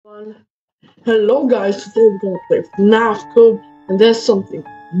everyone. Hello guys, today we're gonna play FNAF COOP and there's something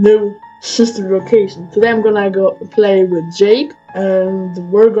new since the location. Today I'm gonna go play with Jake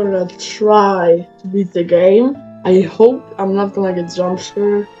and we're gonna try to beat the game. I hope I'm not gonna get jump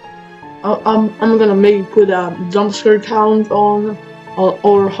scared. I'm gonna maybe put a jump scare count on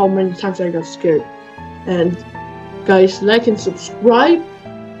or how many times I got scared. And guys, like and subscribe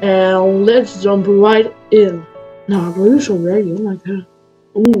and let's jump right in. Nah, bro, you're so ready. Oh my god.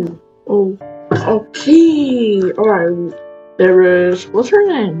 Ooh. Oh. Okay. Alright. There is. What's her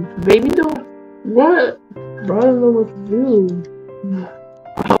name? Baby doll? What? Bro, I don't know what to do.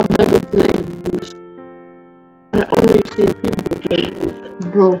 I've never played this. I only see people play this.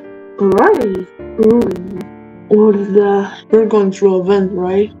 Bro. Right. Ooh. What is that? We're going through a vent,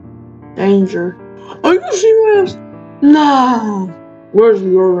 right? Danger. Are you serious? Nah. Where's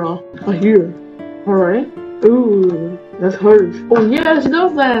Laura? Here. Alright. Ooh, that hurts. Oh yes,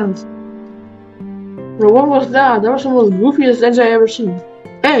 those lands! Bro, what was that? That was some of the goofiest things I ever seen.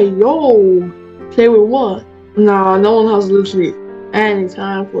 Hey, yo! Play with what? Nah, no one has literally any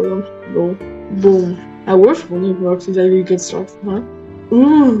time for them. Go. Boom. I wish when it works is that you get started, huh?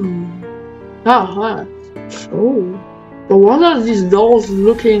 Haha. Oh. But one of these dolls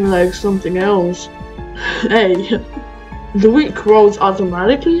looking like something else. Hey, do we crouch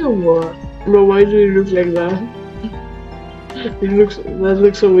automatically or what? Bro, why do you look like that? That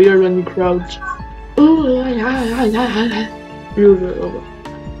looks so weird when you crouch. Ooh, that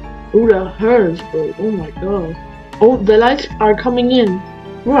hurts, bro. Oh my god. Oh, the lights are coming in.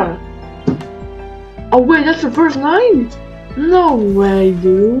 What? Oh wait, that's the first night? No way,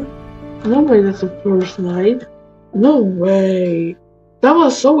 dude. No way that's the first night. No way. That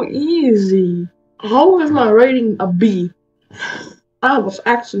was so easy. How is my rating a B? I was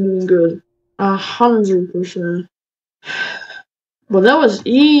actually doing good. 100%. But that was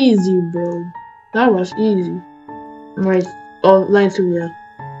easy, bro. That was easy. Like, oh, Nigeria.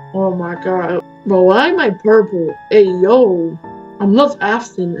 Oh my god. Bro, why am I purple? Hey, yo. I'm not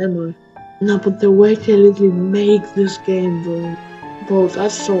Afton, am I? No, but the way they literally make this game, bro. Bro,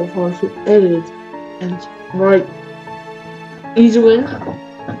 that's so hard to edit. And, right. Easy win.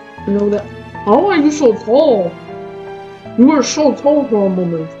 You know that. How are you so tall? You were so tall for a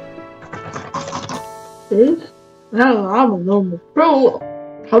moment. See? I'm a normal. Bro,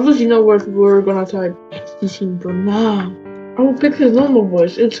 how does he know what we're gonna type? Teaching bro now. I will pick his normal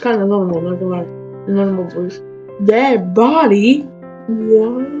voice. It's kinda normal, not gonna lie. The normal voice. Dead body?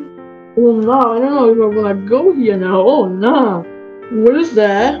 What? Oh no, I don't know if I'm gonna go here now. Oh no. What is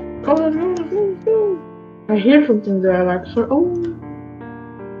that? I hear something there, like oh.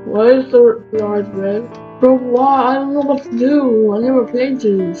 What is the large red? Bro, why? I don't know what to do. I never played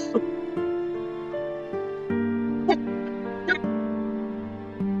this.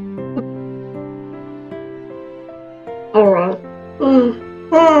 Alright.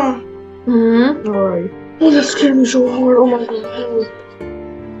 Alright. Oh, that scared me so hard. Oh my god.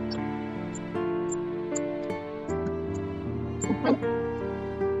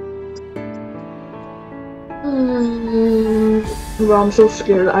 Bro, I'm so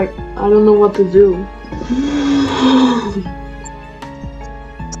scared. I don't know what to do.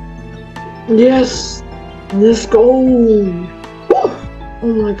 Yes! Let's go! Oh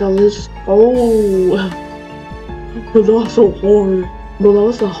my god, let's go! But that was so hard. But that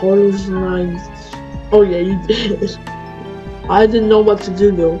was the hardest night. Oh yeah, you did. I didn't know what to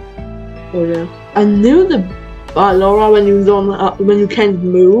do though. Oh yeah. I knew the Laura when you don't when you can't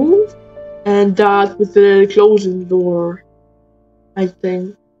move, and that with the closing door. I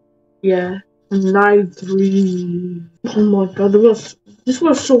think. Yeah. Night 3. Oh my god, this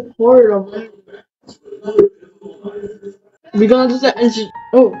was so hard. We're gonna do the engine.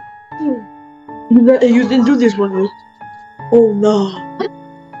 Oh. You didn't do this one, right? Oh no.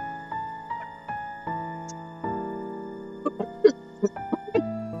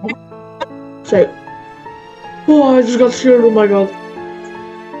 Say. Oh, I just got scared. Oh my god.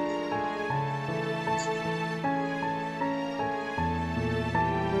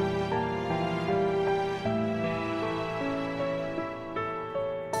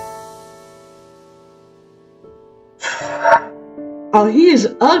 Oh, he is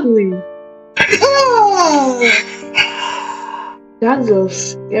ugly. That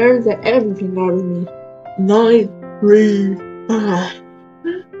just scared the everything out of me. 9, 3.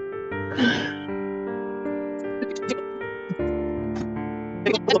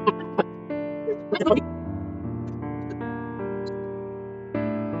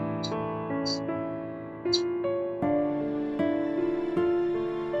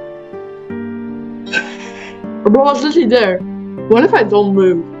 Bro, I was literally there. What if I don't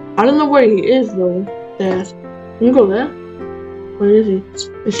move? I don't know where he is though. Dad. Can you go there? Where is he?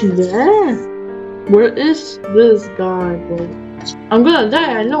 Is he there? Where is this guy, bro? I'm gonna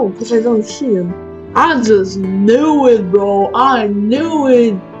die, I know, because I don't see him. I just knew it, bro. I knew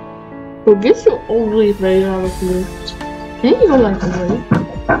it. Bro, get your ugly face out of here. Can you go like away?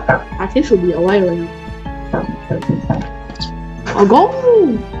 I think she'll be away right now. I'll go!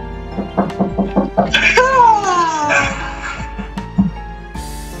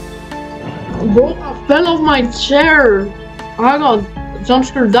 Bro, I fell off my chair. I got jump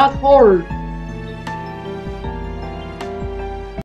scared that hard.